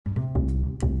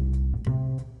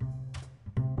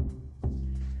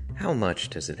How much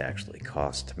does it actually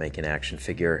cost to make an action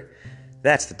figure?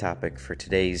 That's the topic for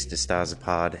today's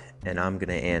DeStasapod, and I'm going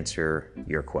to answer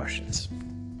your questions.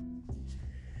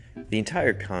 The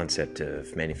entire concept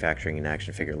of manufacturing an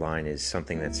action figure line is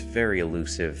something that's very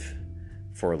elusive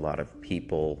for a lot of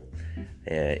people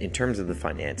in terms of the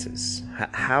finances.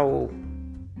 How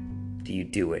do you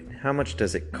do it? How much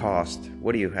does it cost?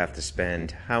 What do you have to spend?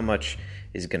 How much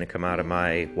is going to come out of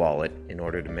my wallet in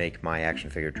order to make my action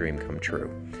figure dream come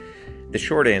true? The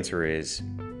short answer is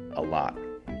a lot.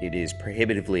 It is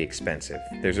prohibitively expensive.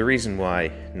 There's a reason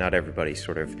why not everybody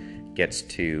sort of gets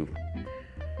to,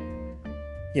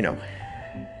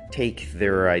 take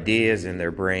their ideas in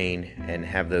their brain and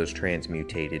have those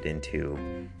transmutated into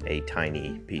a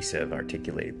tiny piece of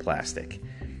articulated plastic.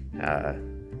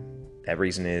 That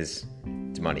reason is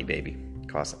it's money, baby. It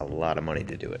costs a lot of money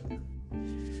to do it.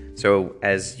 So,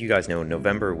 as you guys know, in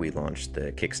November we launched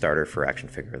the Kickstarter for Action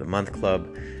Figure of the Month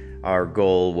Club. Our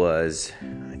goal was,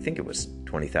 I think it was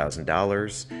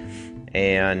 $20,000,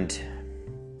 and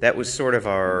that was sort of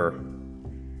our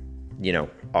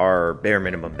bare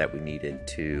minimum that we needed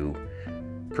to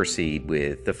proceed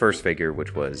with the first figure,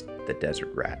 which was the Desert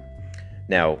Rat.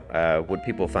 Now, what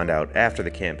people found out after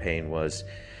the campaign was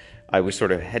I was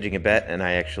sort of hedging a bet, and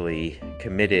I actually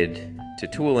committed to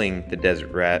tooling the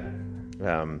Desert Rat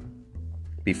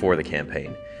before the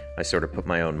campaign. I sort of put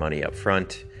my own money up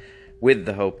front with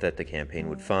the hope that the campaign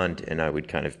would fund and I would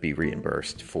kind of be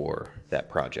reimbursed for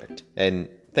that project. And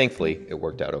thankfully, it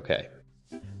worked out okay.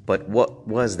 But what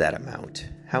was that amount?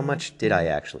 How much did I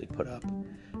actually put up?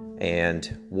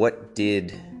 And what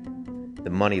did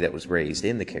the money that was raised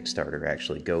in the Kickstarter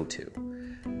actually go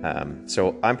to?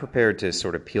 So I'm prepared to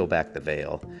sort of peel back the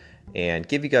veil and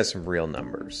give you guys some real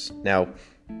numbers. Now,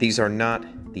 these are not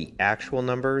the actual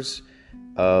numbers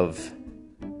of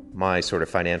my sort of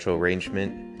financial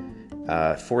arrangement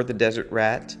for the Desert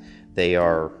Rat. They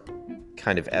are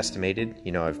kind of estimated.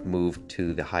 I've moved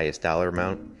to the highest dollar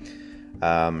amount.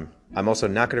 I'm also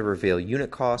not going to reveal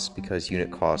unit costs because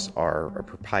unit costs are a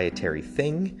proprietary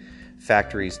thing.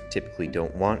 Factories typically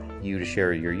don't want you to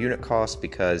share your unit costs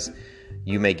because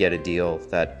you may get a deal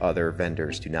that other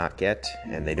vendors do not get,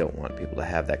 and they don't want people to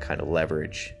have that kind of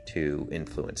leverage to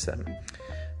influence them.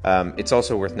 It's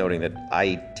also worth noting that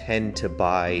I tend to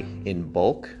buy in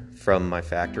bulk from my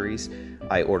factories.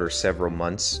 I order several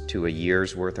months to a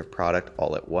year's worth of product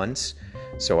all at once,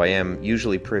 so I am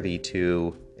usually privy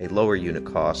to a lower unit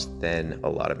cost than a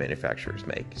lot of manufacturers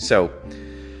make. So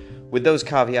with those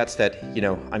caveats that,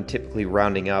 I'm typically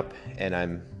rounding up and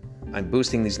I'm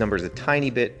boosting these numbers a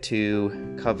tiny bit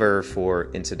to cover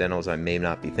for incidentals I may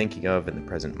not be thinking of in the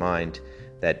present mind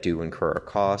that do incur a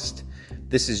cost.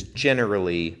 This is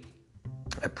generally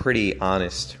a pretty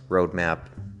honest roadmap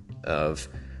of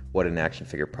what an action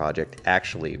figure project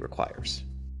actually requires.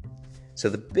 So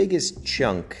the biggest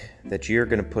chunk that you're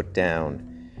going to put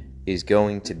down is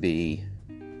going to be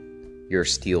your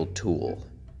steel tool,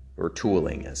 or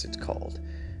tooling as it's called,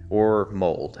 or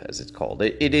mold as it's called.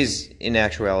 It is in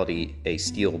actuality a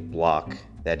steel block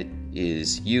that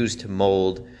is used to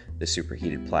mold the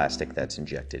superheated plastic that's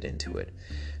injected into it.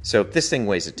 So this thing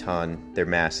weighs a ton. They're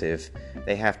massive.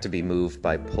 They have to be moved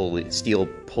by steel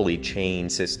pulley chain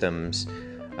systems.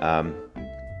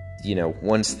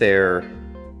 Once they're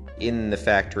in the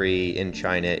factory in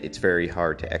China, it's very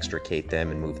hard to extricate them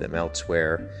and move them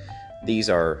elsewhere. These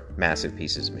are massive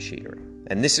pieces of machinery.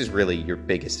 And this is really your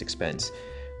biggest expense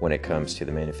when it comes to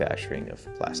the manufacturing of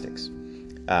plastics.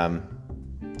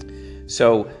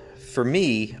 So for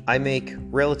me, I make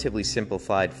relatively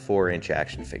simplified 4-inch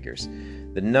action figures.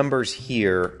 The numbers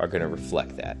here are going to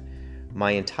reflect that.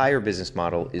 My entire business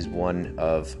model is one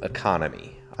of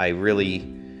economy. I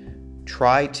really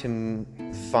try to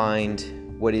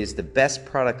find what is the best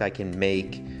product I can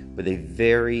make with a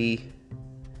very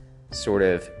sort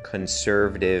of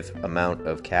conservative amount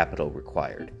of capital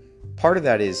required. Part of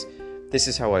that is, this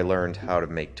is how I learned how to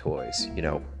make toys.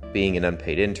 Being an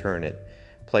unpaid intern at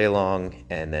Play Along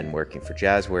and then working for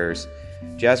Jazzwares.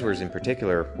 Jazzwares in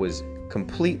particular was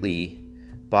completely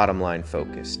bottom line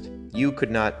focused. You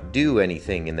could not do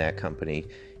anything in that company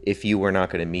if you were not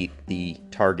going to meet the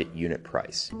target unit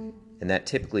price. And that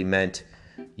typically meant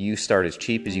you start as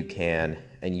cheap as you can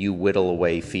and you whittle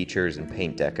away features and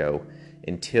paint deco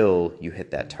until you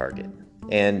hit that target.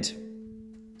 And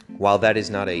while that is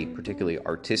not a particularly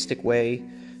artistic way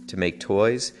to make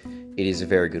toys, it is a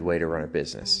very good way to run a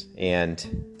business.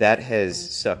 And that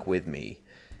has stuck with me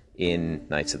in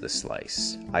Knights of the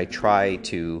Slice. I try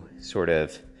to sort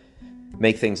of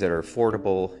make things that are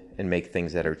affordable and make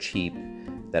things that are cheap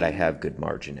that I have good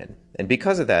margin in. And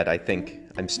because of that, I think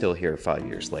I'm still here 5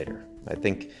 years later. I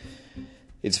think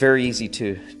it's very easy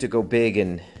to go big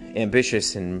and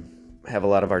ambitious and have a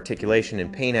lot of articulation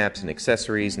and paint apps and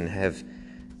accessories and have,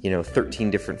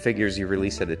 13 different figures you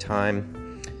release at a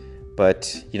time.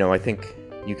 But, I think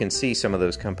you can see some of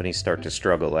those companies start to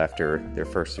struggle after their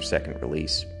first or second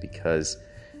release because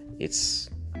it's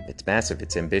massive,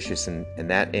 it's ambitious, and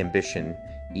that ambition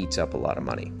eats up a lot of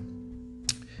money.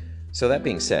 So that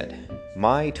being said,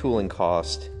 my tooling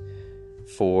cost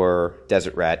for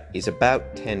Desert Rat is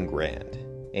about 10 grand.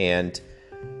 And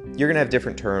you're going to have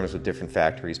different terms with different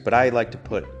factories, but I like to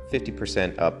put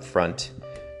 50% up front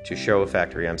to show a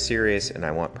factory I'm serious and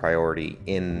I want priority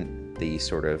in the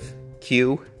sort of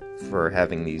queue for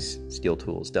having these steel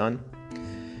tools done.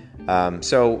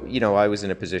 So, I was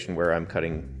in a position where I'm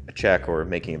cutting a check or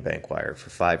making a bank wire for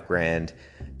 5 grand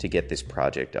to get this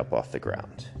project up off the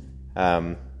ground.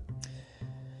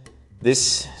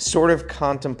 This sort of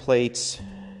contemplates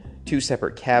 2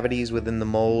 separate cavities within the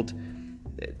mold.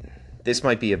 This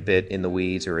might be a bit in the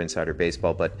weeds or insider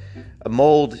baseball, but a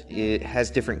mold, it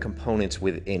has different components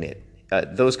within it.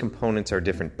 Those components are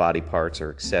different body parts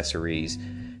or accessories,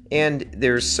 and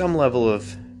there's some level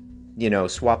of,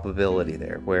 swappability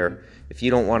there, where if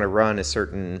you don't want to run a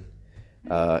certain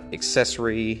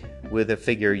accessory with a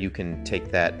figure, you can take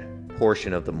that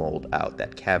portion of the mold out,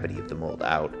 that cavity of the mold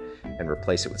out, and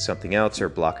replace it with something else or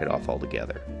block it off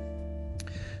altogether.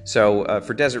 So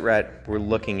for Desert Rat, we're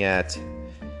looking at,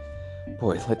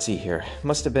 let's see here.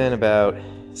 Must have been about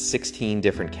 16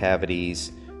 different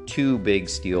cavities, 2 big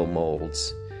steel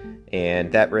molds,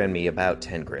 and that ran me about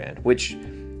 10 grand, which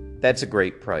that's a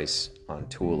great price on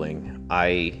tooling.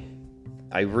 I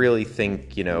really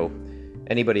think,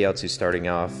 anybody else who's starting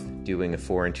off doing a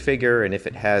 4-inch figure, and if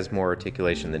it has more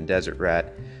articulation than Desert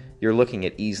Rat, you're looking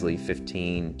at easily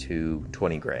 15 to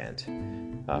 20 grand.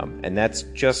 And that's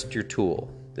just your tool.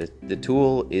 The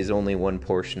tool is only one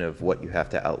portion of what you have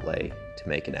to outlay to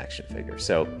make an action figure.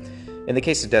 So in the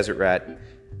case of Desert Rat,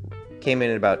 came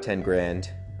in at about 10 grand.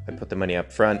 I put the money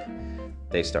up front.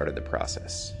 They started the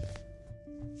process.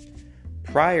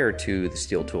 Prior to the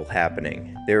steel tool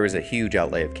happening, there was a huge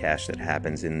outlay of cash that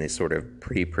happens in this sort of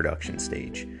pre-production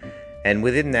stage. And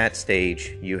within that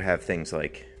stage, you have things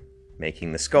like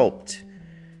making the sculpt,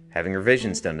 having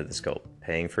revisions done to the sculpt,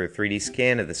 paying for a 3D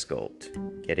scan of the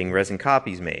sculpt, getting resin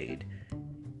copies made,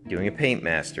 doing a paint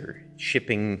master,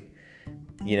 shipping,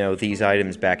 these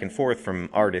items back and forth from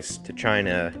artists to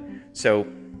China. So,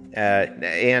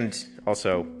 and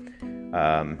also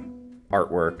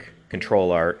artwork,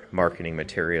 control art, marketing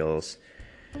materials.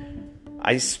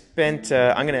 I spent,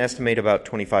 I'm going to estimate about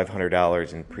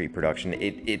 $2,500 in pre-production.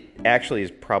 It actually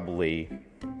is probably,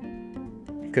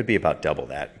 could be about double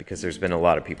that, because there's been a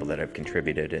lot of people that have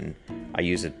contributed, and I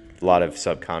use a lot of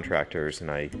subcontractors, and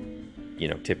I,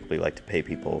 typically like to pay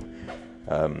people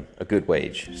a good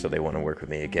wage, so they want to work with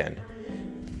me again.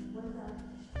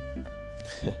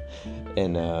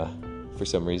 And for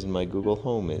some reason, my Google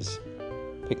Home is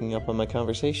picking up on my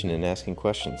conversation and asking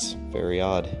questions. Very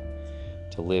odd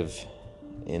to live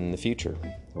in the future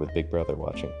with Big Brother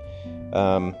watching.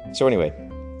 So anyway,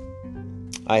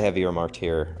 I have earmarked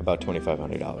here about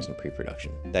 $2,500 in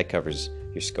pre-production. That covers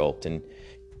your sculpt and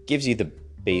gives you the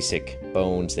basic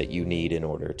bones that you need in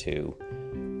order to,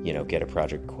 get a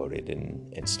project quoted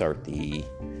and start the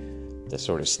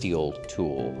sort of steel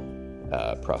tool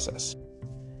process.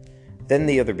 Then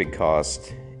the other big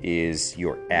cost is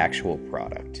your actual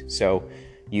product. So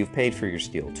you've paid for your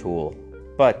steel tool,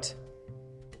 but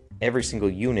every single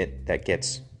unit that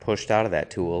gets pushed out of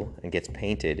that tool and gets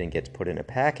painted and gets put in a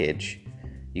package,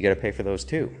 you got to pay for those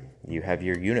too. You have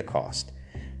your unit cost.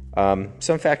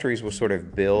 Some factories will sort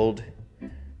of build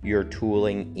your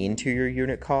tooling into your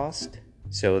unit cost.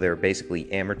 So they're basically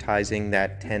amortizing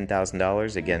that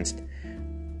 $10,000 against,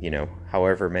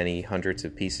 however many hundreds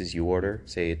of pieces you order.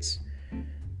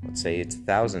 Let's say it's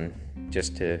 1,000,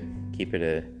 just to keep it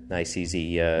a nice,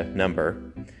 easy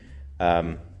number.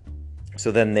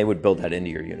 So then they would build that into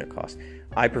your unit cost.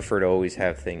 I prefer to always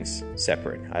have things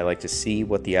separate. I like to see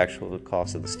what the actual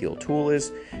cost of the steel tool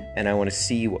is, and I want to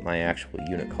see what my actual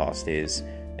unit cost is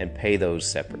and pay those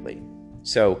separately.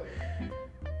 So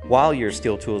while your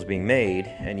steel tool is being made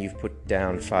and you've put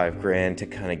down $5,000 to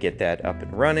kind of get that up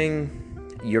and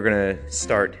running, you're going to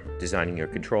start designing your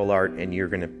control art, and you're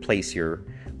going to place your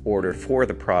order for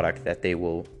the product that they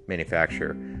will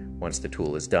manufacture once the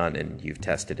tool is done and you've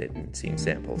tested it and seen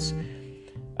samples.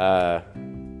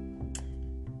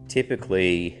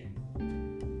 Typically,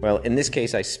 well, in this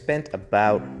case, I spent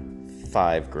about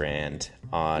 $5,000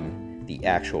 on the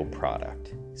actual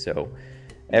product. So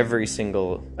every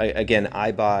single, again,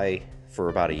 I buy for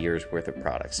about a year's worth of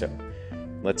product. So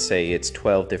let's say it's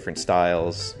 12 different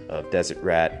styles of Desert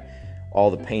Rat,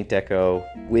 all the paint deco.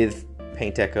 With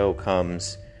paint deco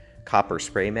comes copper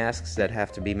spray masks that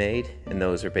have to be made, and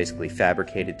those are basically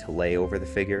fabricated to lay over the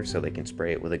figure so they can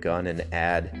spray it with a gun and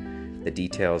add the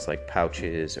details like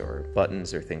pouches or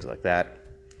buttons or things like that.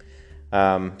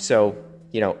 So,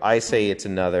 I say it's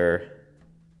another,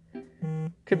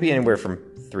 could be anywhere from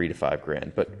 $3,000 to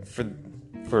 $5,000, but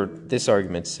for this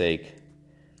argument's sake,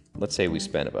 let's say we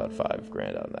spent about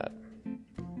 $5,000 on that.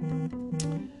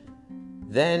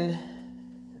 Then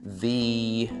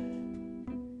the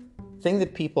thing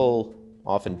that people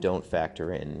often don't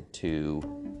factor into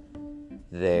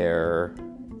their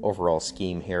overall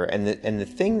scheme here, and the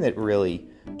thing that really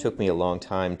took me a long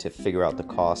time to figure out the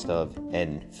cost of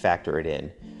and factor it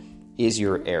in, is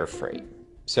your air freight.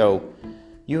 So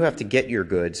you have to get your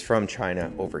goods from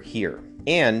China over here,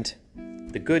 and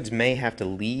the goods may have to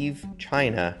leave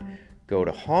China, go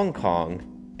to Hong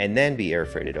Kong, and then be air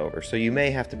freighted over. So you may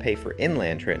have to pay for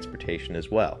inland transportation as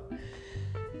well.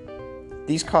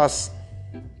 These costs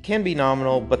can be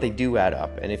nominal, but they do add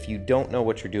up. And if you don't know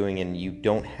what you're doing and you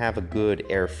don't have a good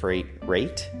air freight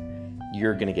rate,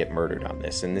 you're going to get murdered on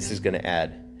this. And this is going to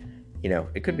add,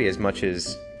 it could be as much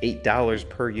as $8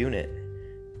 per unit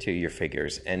to your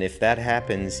figures. And if that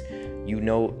happens,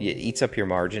 it eats up your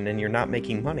margin and you're not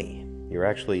making money. You're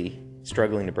actually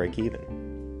struggling to break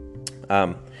even.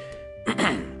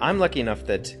 I'm lucky enough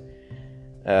that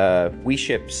we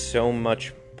ship so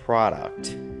much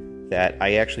product that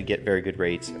I actually get very good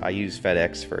rates. I use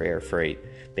FedEx for air freight.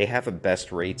 They have a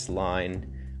best rates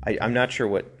line. I'm not sure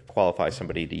what qualifies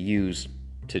somebody to use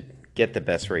to get the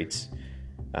best rates,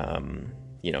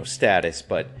 status,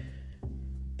 but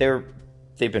they've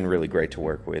been really great to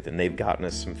work with, and they've gotten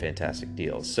us some fantastic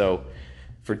deals. So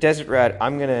for Desert Rat,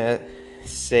 I'm gonna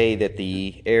say that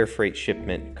the air freight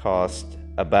shipment cost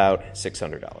about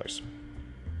 $600,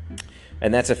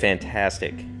 and that's a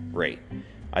fantastic rate.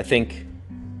 I think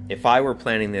if I were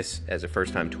planning this as a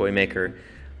first-time toy maker,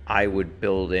 I would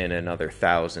build in another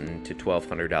 $1,000 to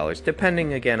 $1,200,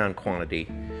 depending again on quantity,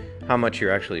 how much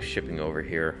you're actually shipping over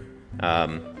here.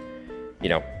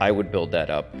 I would build that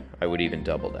up. I would even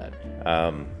double that.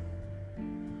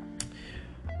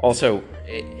 Also,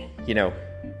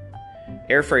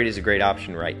 air freight is a great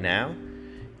option right now.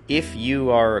 If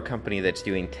you are a company that's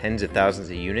doing tens of thousands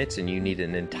of units and you need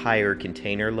an entire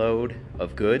container load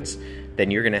of goods, then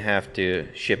you're going to have to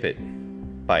ship it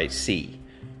by sea.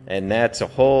 And that's a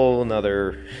whole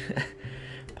nother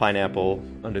pineapple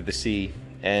under the sea.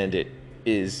 And it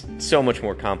is so much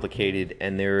more complicated.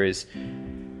 And there is,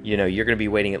 you're going to be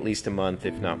waiting at least a month,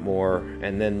 if not more.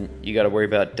 And then you got to worry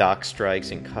about dock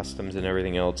strikes and customs and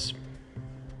everything else.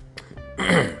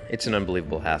 It's an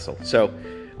unbelievable hassle. So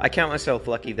I count myself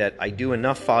lucky that I do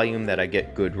enough volume that I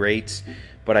get good rates,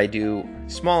 but I do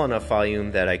small enough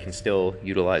volume that I can still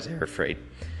utilize air freight.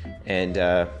 And,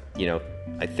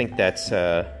 I think that's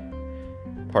part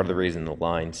of the reason the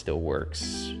line still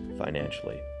works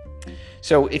financially.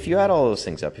 So if you add all those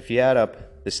things up, if you add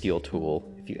up the steel tool,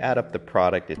 if you add up the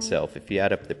product itself, if you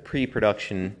add up the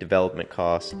pre-production development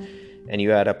costs, and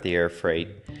you add up the air freight,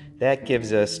 that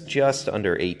gives us just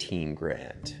under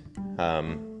 $18,000.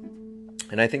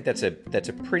 And I think that's a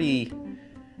pretty,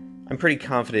 I'm pretty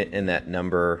confident in that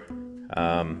number.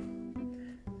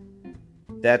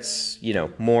 That's,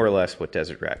 more or less what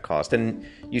Desert Rat cost. And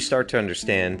you start to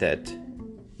understand that,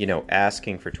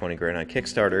 asking for $20,000 on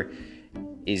Kickstarter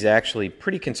is actually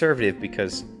pretty conservative,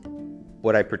 because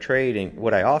what I portrayed and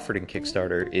what I offered in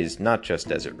Kickstarter is not just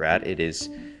Desert Rat, it is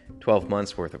 12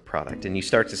 months worth of product. And you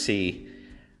start to see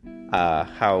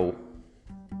how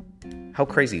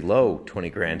crazy low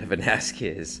 $20,000 of an ask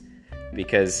is,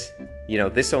 because,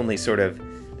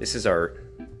 this is our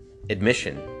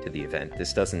admission to the event.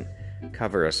 This doesn't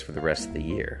cover us for the rest of the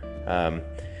year.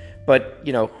 But,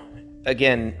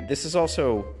 again, this is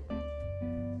also,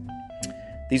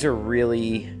 these are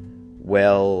really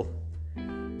well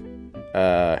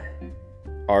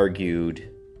argued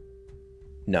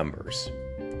numbers.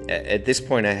 At this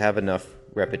point, I have enough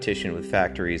repetition with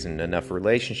factories and enough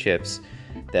relationships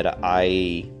that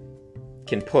I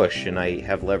can push, and I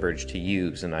have leverage to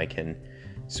use, and I can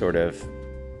sort of,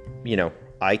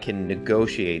 I can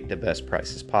negotiate the best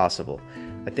prices possible.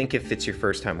 I think if it's your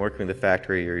first time working with a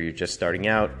factory or you're just starting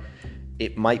out,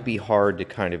 it might be hard to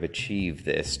kind of achieve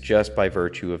this just by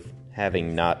virtue of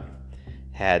having not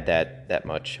had that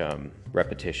much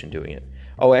repetition doing it.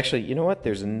 Oh, actually, you know what?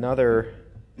 There's another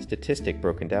statistic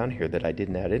broken down here that I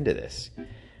didn't add into this.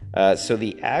 So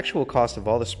the actual cost of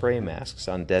all the spray masks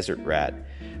on Desert Rat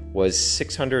was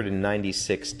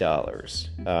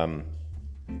 $696.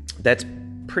 That's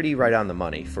pretty right on the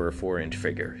money for a 4-inch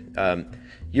figure.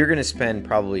 You're going to spend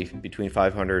probably between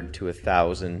 $500 to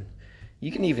 $1,000.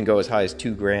 You can even go as high as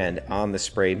 $2,000 on the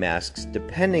spray masks,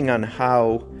 depending on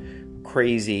how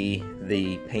crazy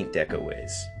the paint deco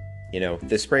is.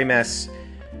 The spray masks,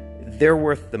 they're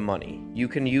worth the money. You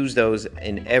can use those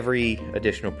in every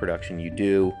additional production you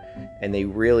do, and they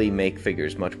really make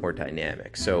figures much more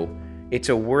dynamic. So it's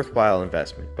a worthwhile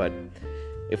investment. But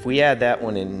if we add that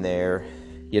one in there,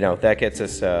 that gets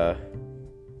us,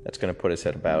 that's going to put us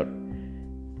at about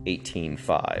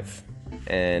 $18,500.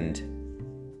 And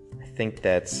I think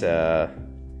that's a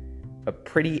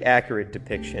pretty accurate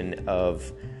depiction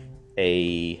of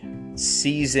a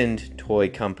seasoned toy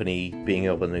company being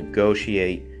able to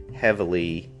negotiate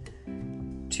heavily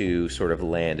to sort of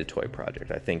land a toy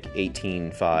project. I think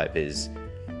 $18,500 is,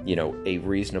 a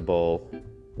reasonable,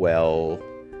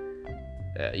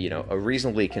 a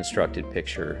reasonably constructed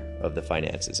picture of the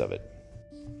finances of it.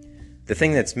 The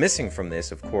thing that's missing from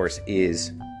this, of course,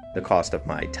 is the cost of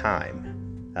my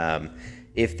time.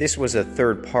 If this was a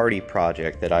third-party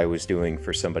project that I was doing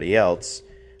for somebody else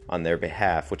on their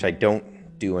behalf, which I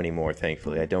don't do anymore,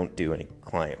 thankfully, I don't do any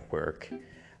client work,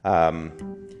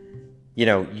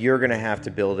 you're going to have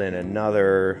to build in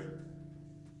another,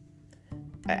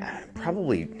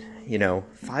 probably,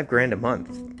 $5,000 a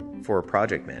month for a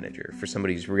project manager, for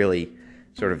somebody who's really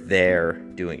sort of there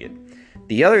doing it.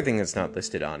 The other thing that's not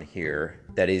listed on here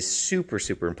that is super,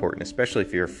 super important, especially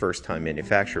if you're a first-time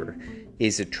manufacturer,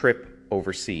 is a trip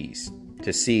overseas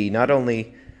to see not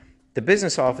only the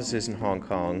business offices in Hong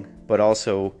Kong, but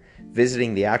also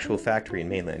visiting the actual factory in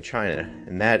mainland China.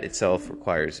 And that itself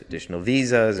requires additional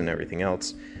visas and everything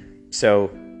else. So,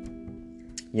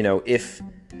 if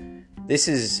this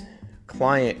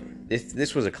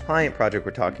was a client project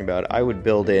we're talking about, I would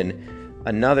build in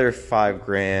another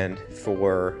 $5,000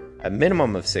 for a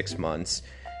minimum of 6 months,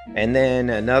 and then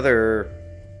another,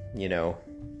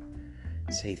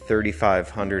 say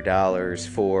 $3,500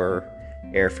 for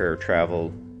airfare,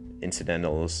 travel,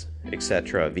 incidentals,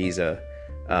 etc., visa,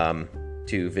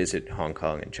 to visit Hong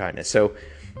Kong and China. So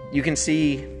you can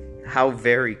see how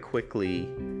very quickly,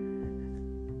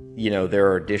 there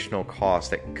are additional costs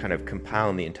that kind of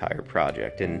compound the entire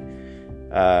project. And,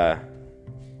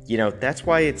 that's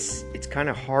why it's kind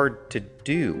of hard to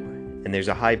do. And there's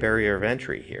a high barrier of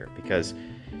entry here because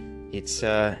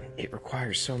it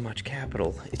requires so much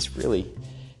capital. It's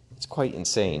quite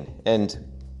insane. And,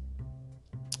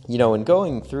 in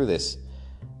going through this,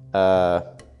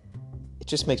 it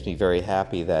just makes me very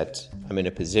happy that I'm in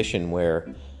a position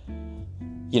where,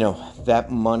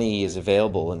 that money is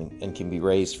available and can be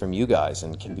raised from you guys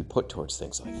and can be put towards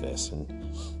things like this. And,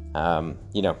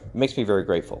 it makes me very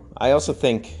grateful. I also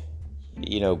think,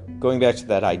 going back to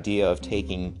that idea of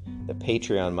taking the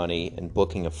Patreon money and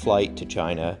booking a flight to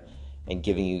China and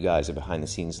giving you guys a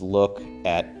behind-the-scenes look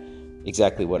at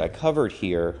exactly what I covered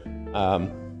here,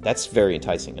 that's very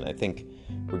enticing. And I think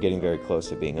we're getting very close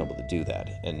to being able to do that.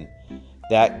 And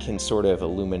that can sort of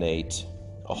illuminate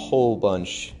a whole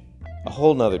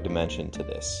nother dimension to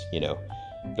this. It'll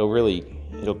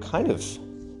kind of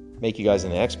make you guys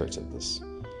into experts at this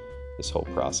whole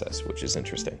process, which is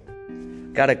interesting.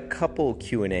 Got a couple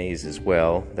Q&As as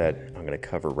well that I'm going to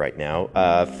cover right now.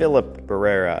 Philip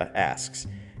Barrera asks,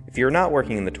 if you're not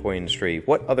working in the toy industry,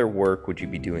 what other work would you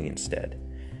be doing instead?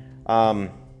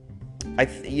 When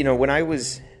I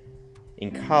was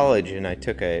in college and I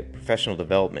took a professional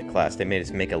development class, they made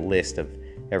us make a list of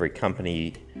every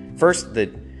company. First,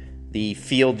 the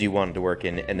field you wanted to work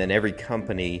in, and then every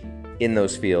company in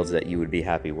those fields that you would be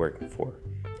happy working for.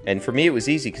 And for me, it was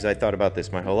easy because I thought about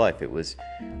this my whole life. It was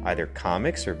either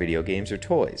comics or video games or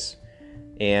toys.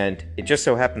 And it just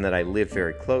so happened that I lived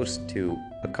very close to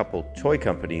a couple toy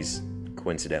companies,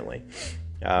 coincidentally.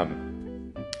 I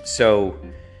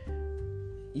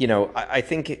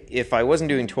think if I wasn't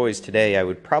doing toys today, I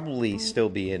would probably still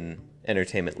be in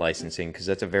entertainment licensing because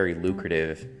that's a very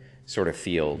lucrative sort of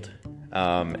field.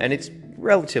 And it's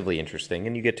relatively interesting,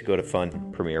 and you get to go to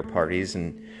fun premiere parties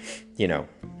and,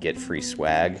 get free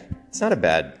swag. It's not a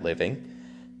bad living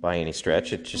by any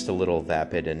stretch. It's just a little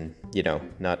vapid and,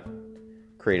 not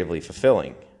creatively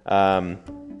fulfilling.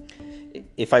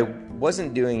 If I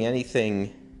wasn't doing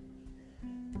anything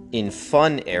in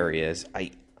fun areas,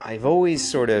 I've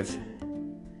always I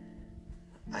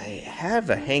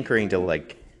have a hankering to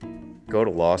go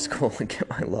to law school and get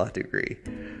my law degree.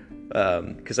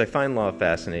 Because I find law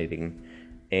fascinating,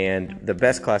 and the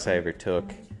best class I ever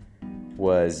took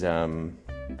was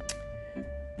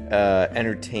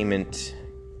entertainment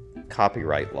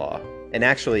copyright law. And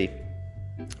actually,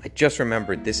 I just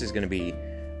remembered this is going to be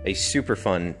a super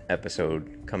fun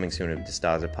episode coming soon of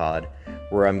DeStasapod,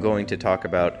 where I'm going to talk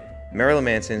about Marilyn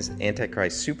Manson's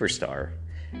Antichrist Superstar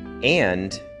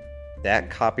and that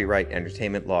copyright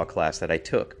entertainment law class that I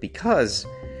took, because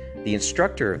the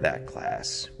instructor of that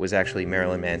class was actually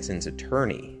Marilyn Manson's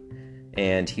attorney,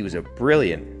 and he was a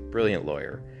brilliant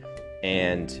lawyer,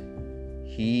 and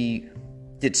he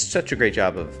did such a great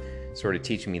job of sort of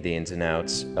teaching me the ins and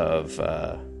outs of,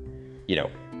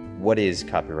 what is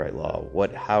copyright law?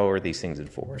 How are these things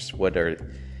enforced? What does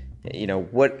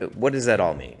that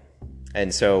all mean?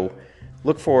 And so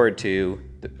look forward to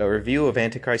a review of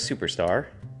Antichrist Superstar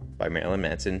by Marilyn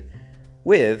Manson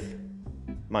with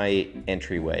my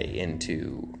entryway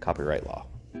into copyright law.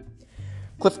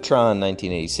 Clifftron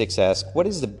 1986 asks, what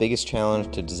is the biggest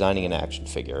challenge to designing an action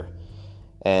figure?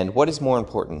 And what is more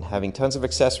important, having tons of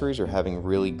accessories or having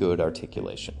really good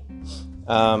articulation?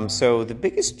 So the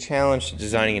biggest challenge to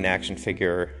designing an action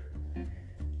figure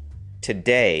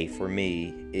today for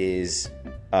me is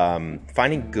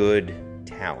finding good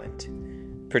talent,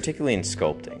 particularly in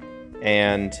sculpting.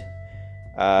 And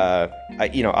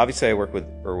obviously I work with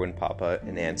Erwin Papa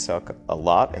and Ann Suck a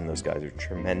lot, and those guys are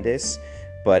tremendous.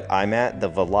 But I'm at the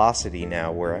velocity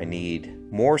now where I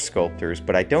need more sculptors,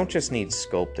 but I don't just need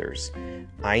sculptors.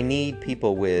 I need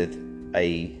people with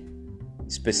a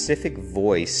specific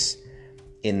voice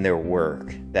in their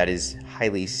work that is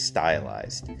highly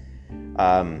stylized.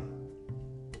 A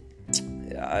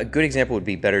good example would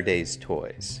be Better Days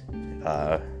Toys.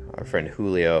 Our friend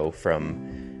Julio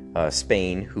from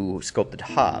Spain, who sculpted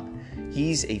Hob.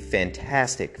 He's a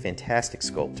fantastic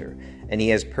sculptor, and he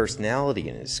has personality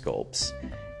in his sculpts.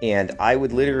 And I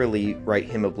would literally write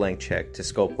him a blank check to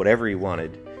sculpt whatever he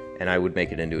wanted, and I would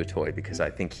make it into a toy because I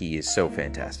think he is so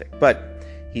fantastic. But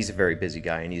he's a very busy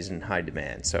guy, and he's in high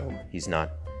demand, so he's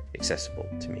not accessible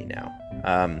to me now.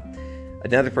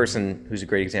 Another person who's a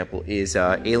great example is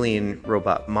Alien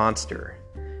Robot Monster,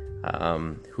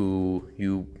 who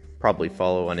you probably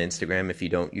follow on Instagram. If you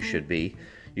don't, you should be.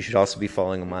 You should also be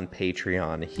following him on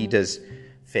Patreon. He does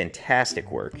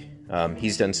fantastic work.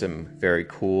 He's done some very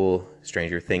cool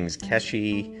Stranger Things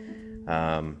Keshi.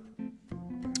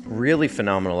 Really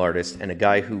phenomenal artist, and a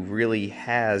guy who really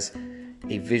has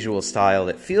a visual style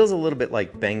that feels a little bit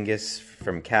like Bengus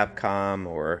from Capcom,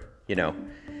 or,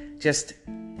 just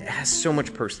has so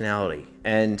much personality.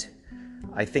 And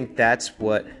I think that's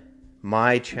what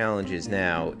my challenge is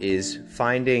now, is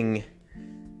finding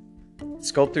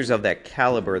sculptors of that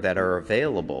caliber that are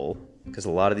available, because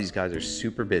a lot of these guys are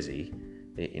super busy.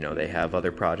 They have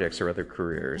other projects or other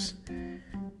careers.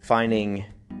 Finding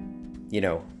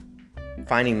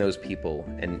those people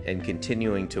and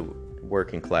continuing to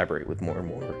work and collaborate with more and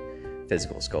more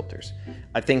physical sculptors.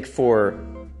 I think for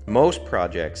most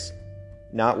projects,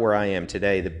 not where I am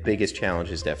today, the biggest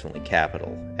challenge is definitely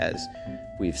capital, as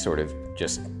we've sort of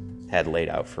just had laid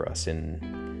out for us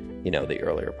in, the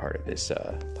earlier part of this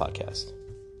podcast.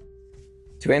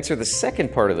 To answer the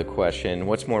second part of the question,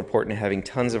 what's more important, having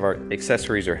tons of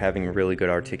accessories or having really good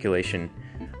articulation?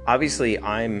 Obviously,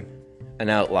 I'm an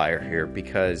outlier here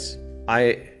because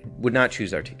I would not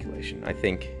choose articulation. I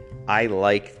think I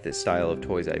like the style of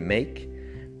toys I make.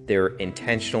 They're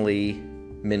intentionally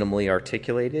minimally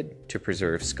articulated to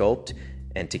preserve sculpt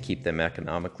and to keep them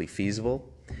economically feasible.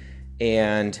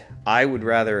 And I would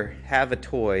rather have a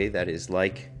toy that is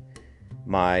like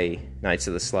my Knights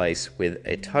of the Slice with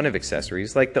a ton of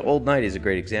accessories. Like the Old Knight is a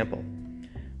great example.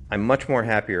 I'm much more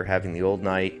happier having the Old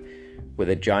Knight with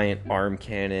a giant arm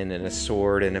cannon and a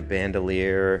sword and a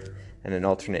bandolier and an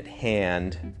alternate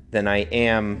hand than I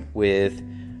am with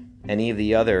any of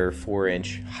the other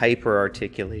 4-inch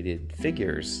hyper-articulated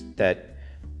figures that,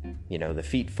 the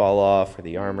feet fall off or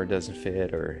the armor doesn't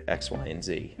fit or X, Y, and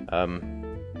Z.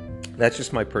 That's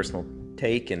just my personal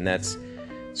take, and that's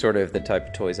sort of the type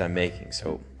of toys I'm making.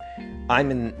 So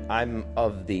I'm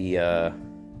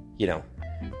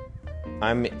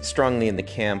strongly in the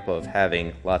camp of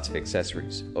having lots of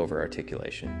accessories over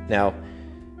articulation. Now,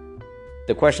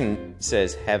 the question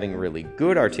says having really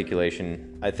good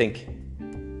articulation, I think,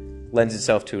 lends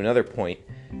itself to another point.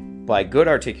 By good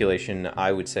articulation,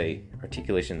 I would say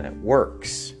articulation that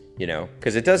works,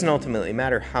 because it doesn't ultimately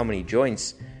matter how many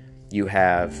joints you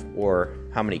have or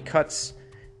how many cuts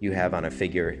you have on a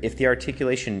figure. If the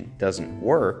articulation doesn't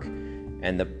work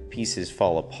and the pieces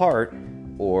fall apart,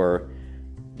 or,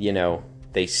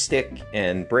 they stick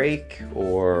and break,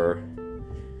 or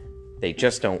they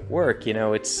just don't work,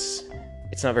 it's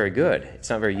not very good. It's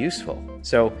not very useful.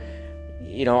 So,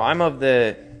 I'm of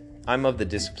the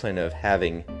discipline of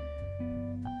having,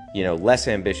 less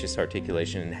ambitious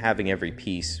articulation and having every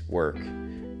piece work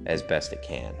as best it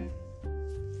can.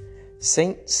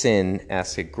 Saint Sin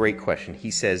asks a great question.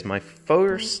 He says, my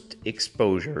first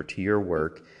exposure to your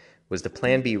work was the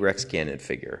Plan B Rex Gannon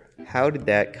figure. How did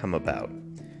that come about?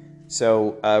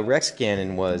 So Rex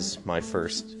Gannon was my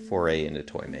first foray into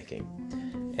toy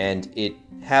making. And it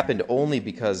happened only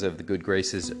because of the good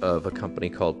graces of a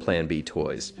company called Plan B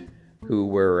Toys, who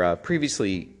were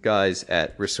previously guys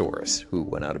at Resource, who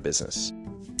went out of business.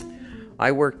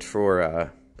 I worked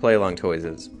for Play Along Toys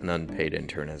as an unpaid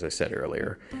intern, as I said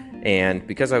earlier. And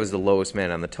because I was the lowest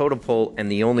man on the totem pole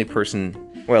and the only person,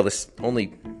 one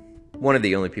of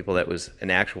the only people that was an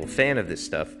actual fan of this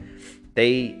stuff,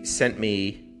 they sent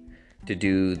me to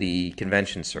do the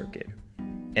convention circuit.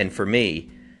 And for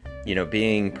me,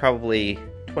 being probably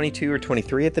 22 or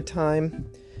 23 at the time,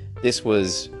 this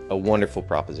was a wonderful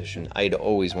proposition. I'd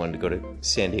always wanted to go to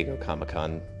San Diego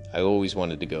Comic-Con. I always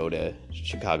wanted to go to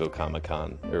Chicago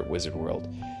Comic-Con or Wizard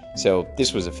World. So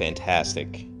this was a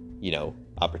fantastic,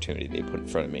 opportunity they put in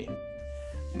front of me.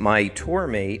 My tour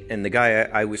mate and the guy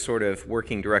I was sort of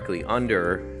working directly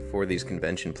under for these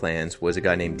convention plans was a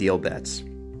guy named Deal Betts,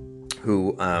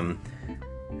 who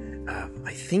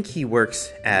I think he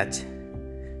works at...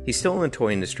 He's still in the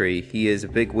toy industry. He is a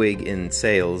bigwig in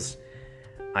sales.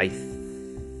 I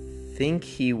think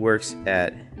he works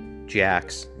at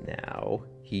Jack's now.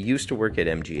 He used to work at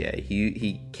MGA.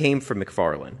 He came from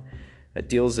McFarlane.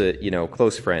 Deal's a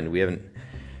close friend. We haven't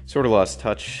sort of lost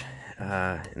touch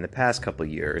in the past couple of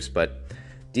years, but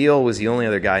Deal was the only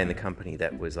other guy in the company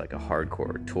that was like a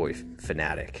hardcore toy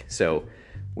fanatic. So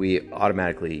we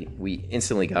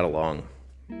instantly got along.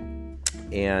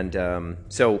 And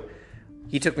so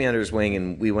he took me under his wing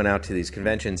and we went out to these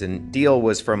conventions, and Deal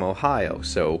was from Ohio,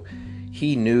 so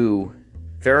he knew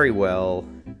very well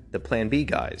the Plan B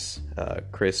guys,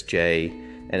 Chris, Jay,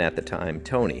 and at the time,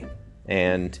 Tony.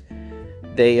 And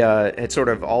they had sort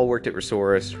of all worked at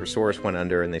Resource. Resource went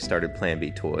under and they started Plan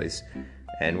B Toys,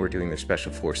 and we're doing their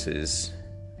Special Forces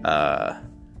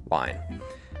line.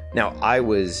 Now, I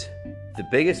was the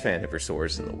biggest fan of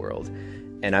Resource in the world,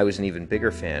 and I was an even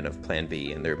bigger fan of Plan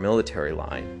B and their military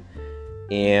line.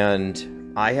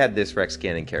 And I had this Rex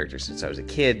Gannon character since I was a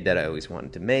kid that I always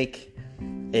wanted to make.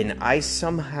 And I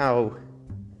somehow...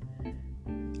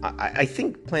 I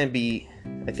think Plan B...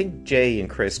 I think Jay and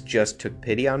Chris just took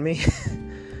pity on me.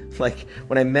 Like,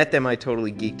 when I met them, I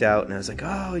totally geeked out. And I was like,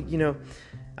 oh,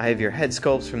 I have your head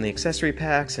sculpts from the accessory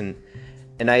packs. And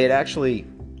I had actually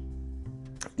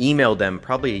emailed them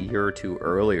probably a year or two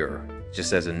earlier,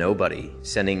 just as a nobody,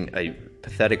 sending a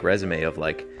pathetic resume of,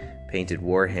 like, painted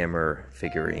Warhammer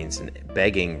figurines and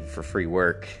begging for free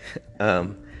work,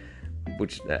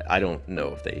 which I don't know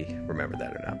if they remember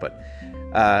that or not, but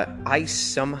I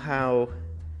somehow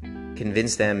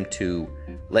convinced them to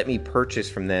let me purchase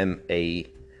from them a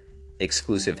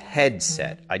exclusive head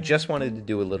set. I just wanted to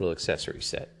do a little accessory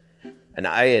set, and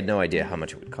I had no idea how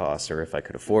much it would cost or if I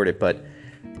could afford it, but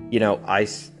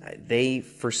they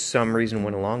for some reason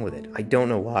went along with it. I don't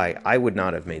know why. I would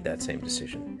not have made that same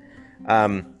decision.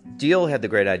 Deal had the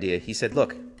great idea. He said,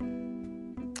 look,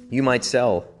 you might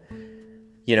sell,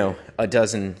 a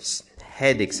dozen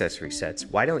head accessory sets.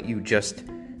 Why don't you just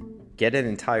get an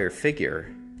entire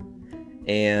figure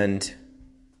and,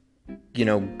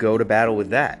 go to battle with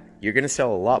that? You're going to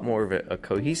sell a lot more of a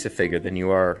cohesive figure than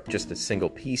you are just a single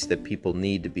piece that people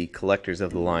need to be collectors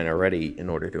of the line already in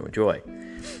order to enjoy.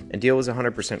 And Deal was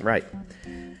 100% right.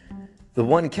 The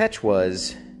one catch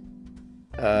was...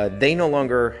 they no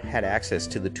longer had access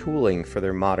to the tooling for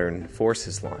their modern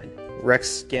forces line.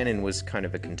 Rex Gannon was kind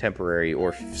of a contemporary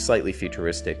or slightly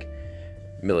futuristic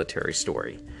military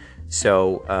story.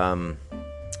 So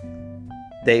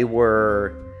they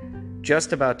were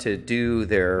just about to do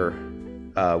their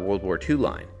World War II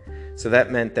line. So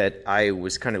that meant that I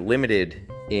was kind of limited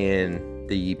in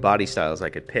the body styles I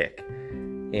could pick.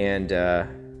 And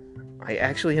I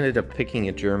actually ended up picking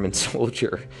a German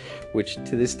soldier, which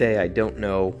to this day I don't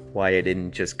know why I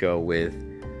didn't just go with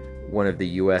one of the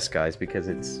US guys, because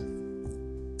it's,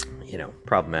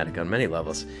 problematic on many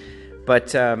levels.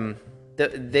 But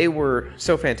they were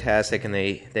so fantastic, and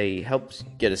they helped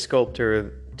get a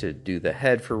sculptor to do the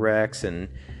head for Rex, and,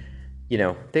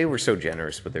 they were so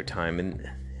generous with their time, and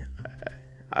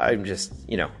I'm just,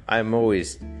 I'm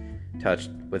always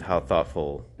touched with how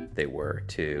thoughtful they were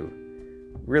to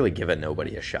really give a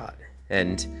nobody a shot.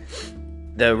 And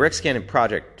the Rex Gannon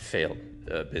project failed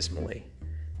abysmally.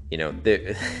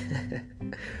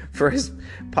 For as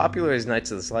popular as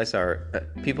Knights of the Slice are,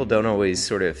 people don't always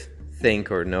sort of think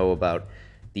or know about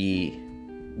the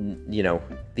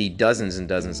dozens and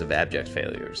dozens of abject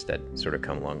failures that sort of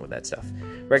come along with that stuff.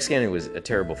 Rex Gannon was a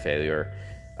terrible failure.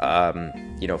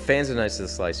 Fans of Nights of the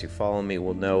Slice who follow me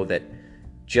will know that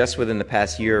just within the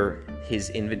past year, his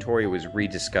inventory was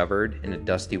rediscovered in a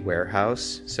dusty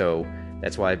warehouse. So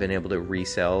that's why I've been able to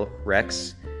resell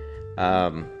Rex.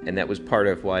 And that was part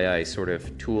of why I sort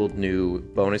of tooled new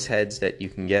bonus heads that you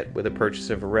can get with a purchase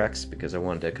of a Rex, because I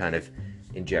wanted to kind of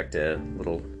inject a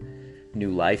little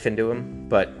new life into him.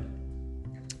 But,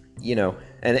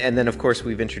 and then of course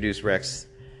we've introduced Rex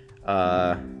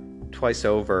twice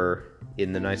over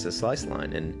in the Nights of the Slice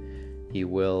line, and he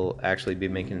will actually be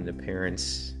making an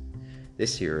appearance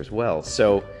this year as well.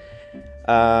 So,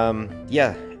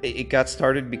 it got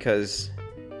started because,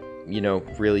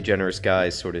 really generous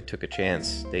guys sort of took a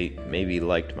chance. They maybe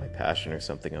liked my passion or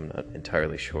something, I'm not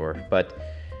entirely sure. But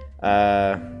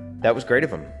that was great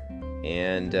of them,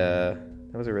 and that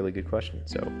was a really good question.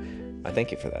 So I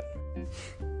thank you for that.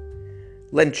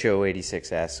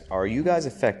 Lencho86 asks, are you guys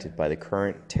affected by the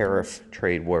current tariff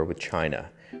trade war with China?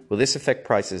 Will this affect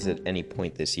prices at any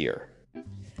point this year?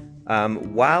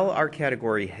 While our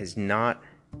category has not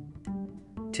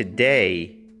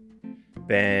today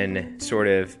been sort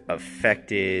of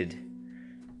affected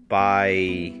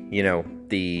by,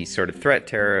 the sort of threat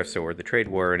tariffs or the trade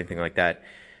war or anything like that,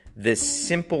 the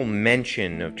simple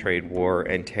mention of trade war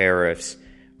and tariffs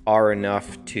are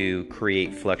enough to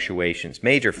create fluctuations,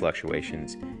 major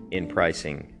fluctuations in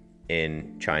pricing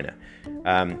in China.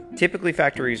 Typically,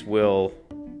 factories will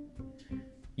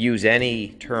use any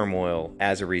turmoil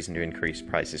as a reason to increase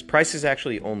prices. Prices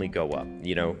actually only go up.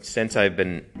 Since I've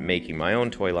been making my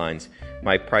own toy lines,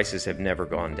 my prices have never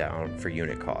gone down for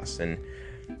unit costs. And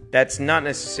that's not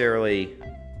necessarily,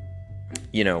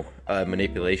 a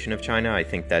manipulation of China. I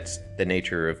think that's the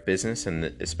nature of business, and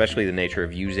especially the nature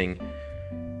of using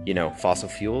fossil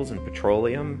fuels and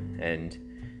petroleum and,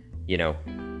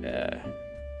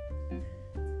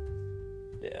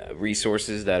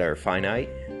 resources that are finite.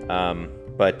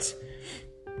 But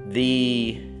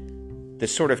the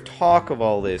sort of talk of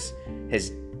all this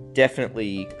has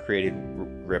definitely created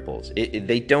ripples.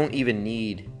 They don't even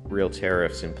need real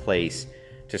tariffs in place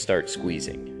to start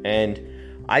squeezing. And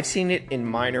I've seen it in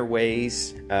minor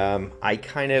ways.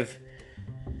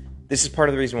 This is part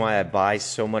of the reason why I buy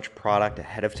so much product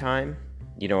ahead of time.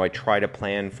 I try to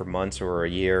plan for months or a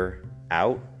year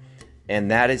out, and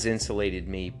that has insulated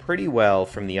me pretty well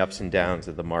from the ups and downs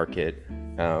of the market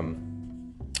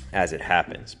as it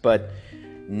happens. But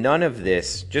none of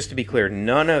this, just to be clear,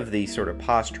 none of the sort of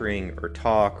posturing or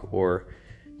talk or,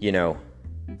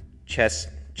 chest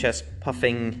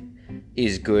puffing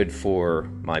is good for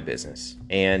my business.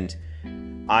 And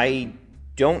I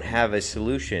don't have a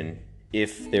solution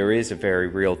if there is a very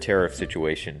real tariff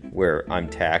situation where I'm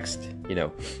taxed,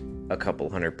 a couple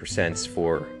 100%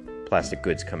 for plastic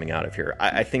goods coming out of here.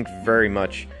 I think very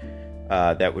much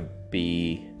that would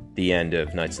be the end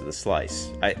of Nights of the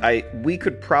Slice. We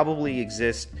could probably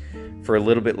exist for a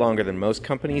little bit longer than most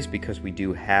companies because we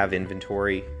do have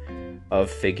inventory of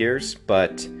figures,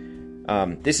 but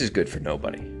this is good for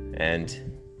nobody. And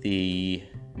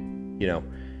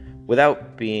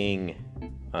without being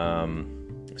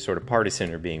sort of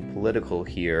partisan or being political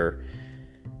here,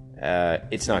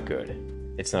 it's not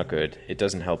good. It's not good. It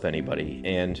doesn't help anybody.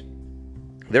 And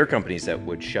there are companies that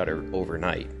would shutter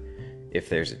overnight if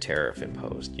there's a tariff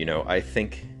imposed. I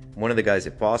think one of the guys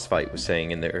at Boss Fight was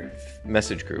saying in their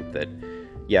message group that,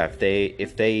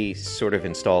 if they sort of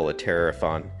install a tariff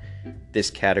on this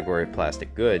category of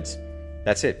plastic goods,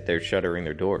 that's it. They're shuttering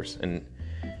their doors. And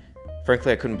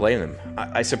frankly, I couldn't blame them.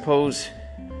 I suppose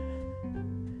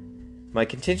my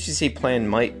contingency plan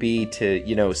might be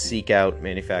to, seek out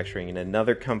manufacturing in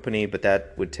another company, but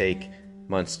that would take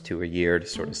months to a year to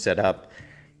sort of set up.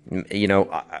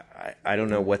 I don't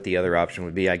know what the other option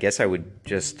would be. I guess I would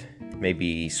just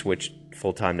maybe switch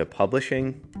full-time to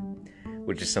publishing,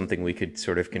 which is something we could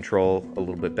sort of control a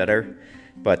little bit better.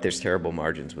 But there's terrible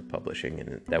margins with publishing,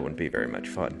 and that wouldn't be very much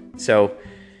fun. So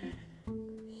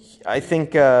I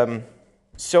think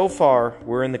so far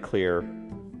we're in the clear.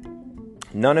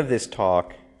 None of this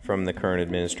talk from the current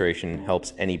administration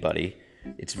helps anybody.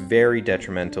 It's very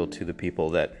detrimental to the people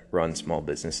that run small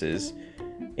businesses.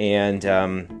 And,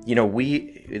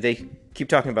 they keep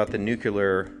talking about the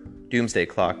nuclear doomsday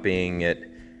clock being at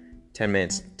 10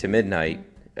 minutes to midnight.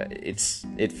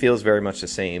 It feels very much the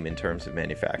same in terms of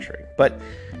manufacturing. But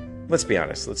let's be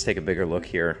honest. Let's take a bigger look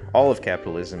here. All of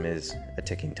capitalism is a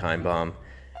ticking time bomb,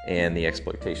 and the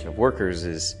exploitation of workers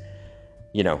is,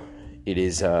 it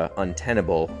is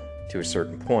untenable to a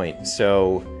certain point.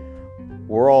 So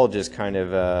we're all just kind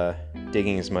of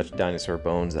digging as much dinosaur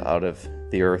bones out of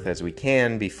the earth as we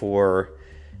can before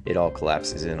it all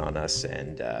collapses in on us.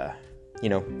 And,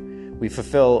 we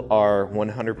fulfill our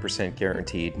 100%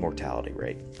 guaranteed mortality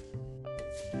rate.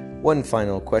 One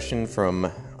final question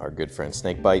from our good friend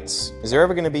Snakebites. Is there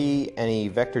ever going to be any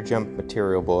Vector Jump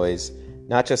material boys,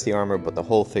 not just the armor, but the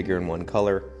whole figure in one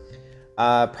color?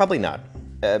 Probably not.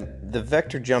 The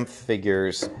Vector Jump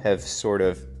figures have sort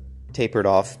of tapered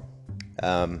off.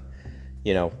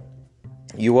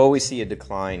 You always see a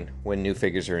decline when new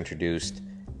figures are introduced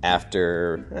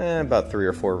after about 3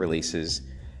 or 4 releases.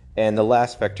 And the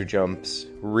last Vector Jumps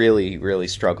really, really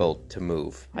struggled to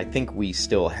move. I think we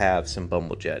still have some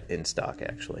Bumblejet in stock,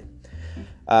 actually.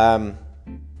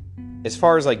 As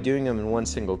far as like doing them in one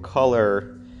single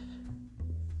color,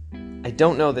 I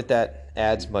don't know that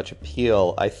adds much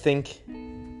appeal. I think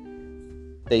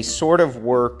they sort of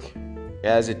work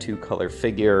as a 2-color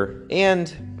figure.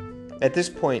 And at this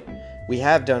point, we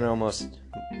have done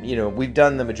we've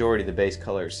done the majority of the base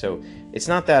colors. So it's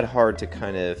not that hard to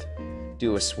kind of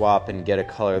do a swap and get a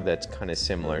color that's kind of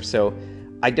similar. So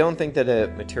I don't think that a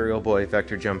Material Boy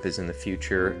Vector Jump is in the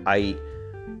future. I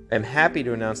am happy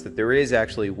to announce that there is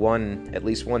actually at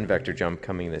least one Vector Jump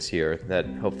coming this year that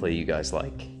hopefully you guys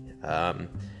like.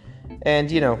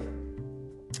 And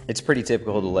it's pretty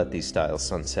typical to let these styles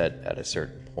sunset at a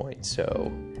certain point.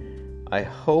 So I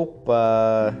hope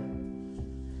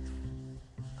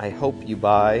you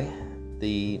buy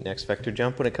the next Vector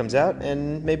Jump when it comes out,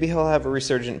 and maybe he'll have a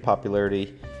resurgent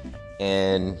popularity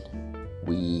and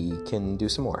we can do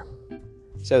some more.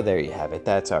 So there you have it.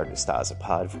 That's our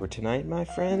DeStasapod for tonight, my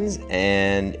friends,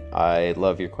 and I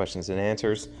love your questions and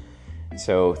answers.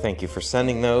 So thank you for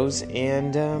sending those,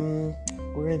 and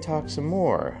we're going to talk some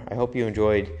more. I hope you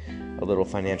enjoyed a little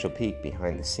financial peek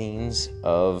behind the scenes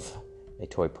of a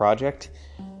toy project.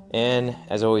 And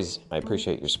as always, I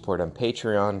appreciate your support on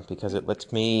Patreon because it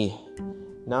lets me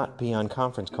not be on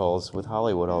conference calls with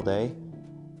Hollywood all day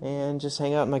and just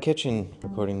hang out in my kitchen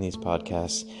recording these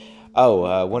podcasts.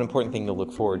 One important thing to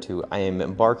look forward to. I am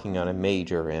embarking on a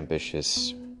major,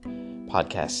 ambitious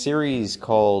podcast series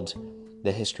called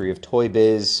The History of Toy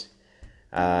Biz.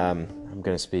 I'm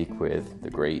going to speak with the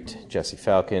great Jesse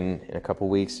Falcon in a couple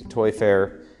weeks at Toy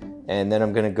Fair. And then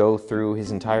I'm going to go through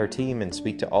his entire team and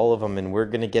speak to all of them. And we're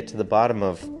going to get to the bottom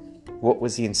of what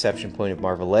was the inception point of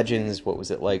Marvel Legends? What was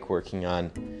it like working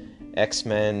on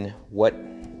X-Men?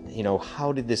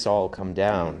 How did this all come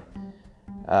down?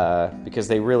 Because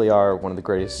they really are one of the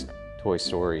greatest toy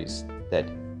stories that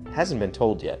hasn't been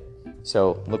told yet.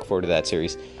 So look forward to that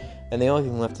series. And the only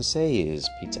thing left to say is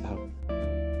pizza out.